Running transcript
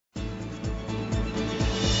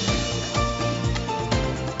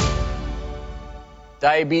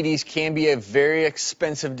Diabetes can be a very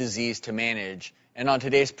expensive disease to manage, and on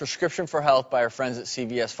today's Prescription for Health by our friends at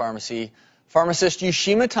CVS Pharmacy, pharmacist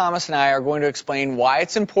Yushima Thomas and I are going to explain why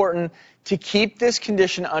it's important to keep this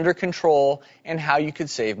condition under control and how you could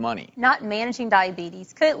save money. Not managing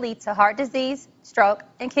diabetes could lead to heart disease, stroke,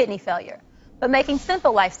 and kidney failure. But making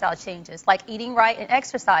simple lifestyle changes like eating right and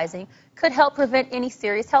exercising could help prevent any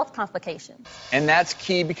serious health complications. And that's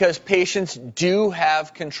key because patients do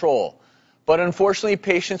have control. But unfortunately,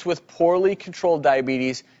 patients with poorly controlled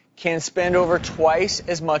diabetes can spend over twice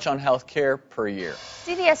as much on health care per year.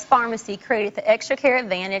 CVS Pharmacy created the Extra Care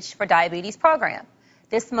Advantage for Diabetes program.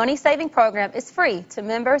 This money-saving program is free to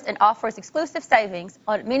members and offers exclusive savings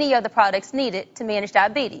on many of the products needed to manage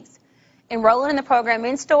diabetes. Enrolling in the program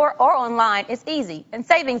in-store or online is easy, and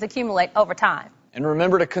savings accumulate over time. And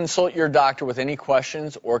remember to consult your doctor with any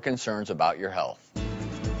questions or concerns about your health.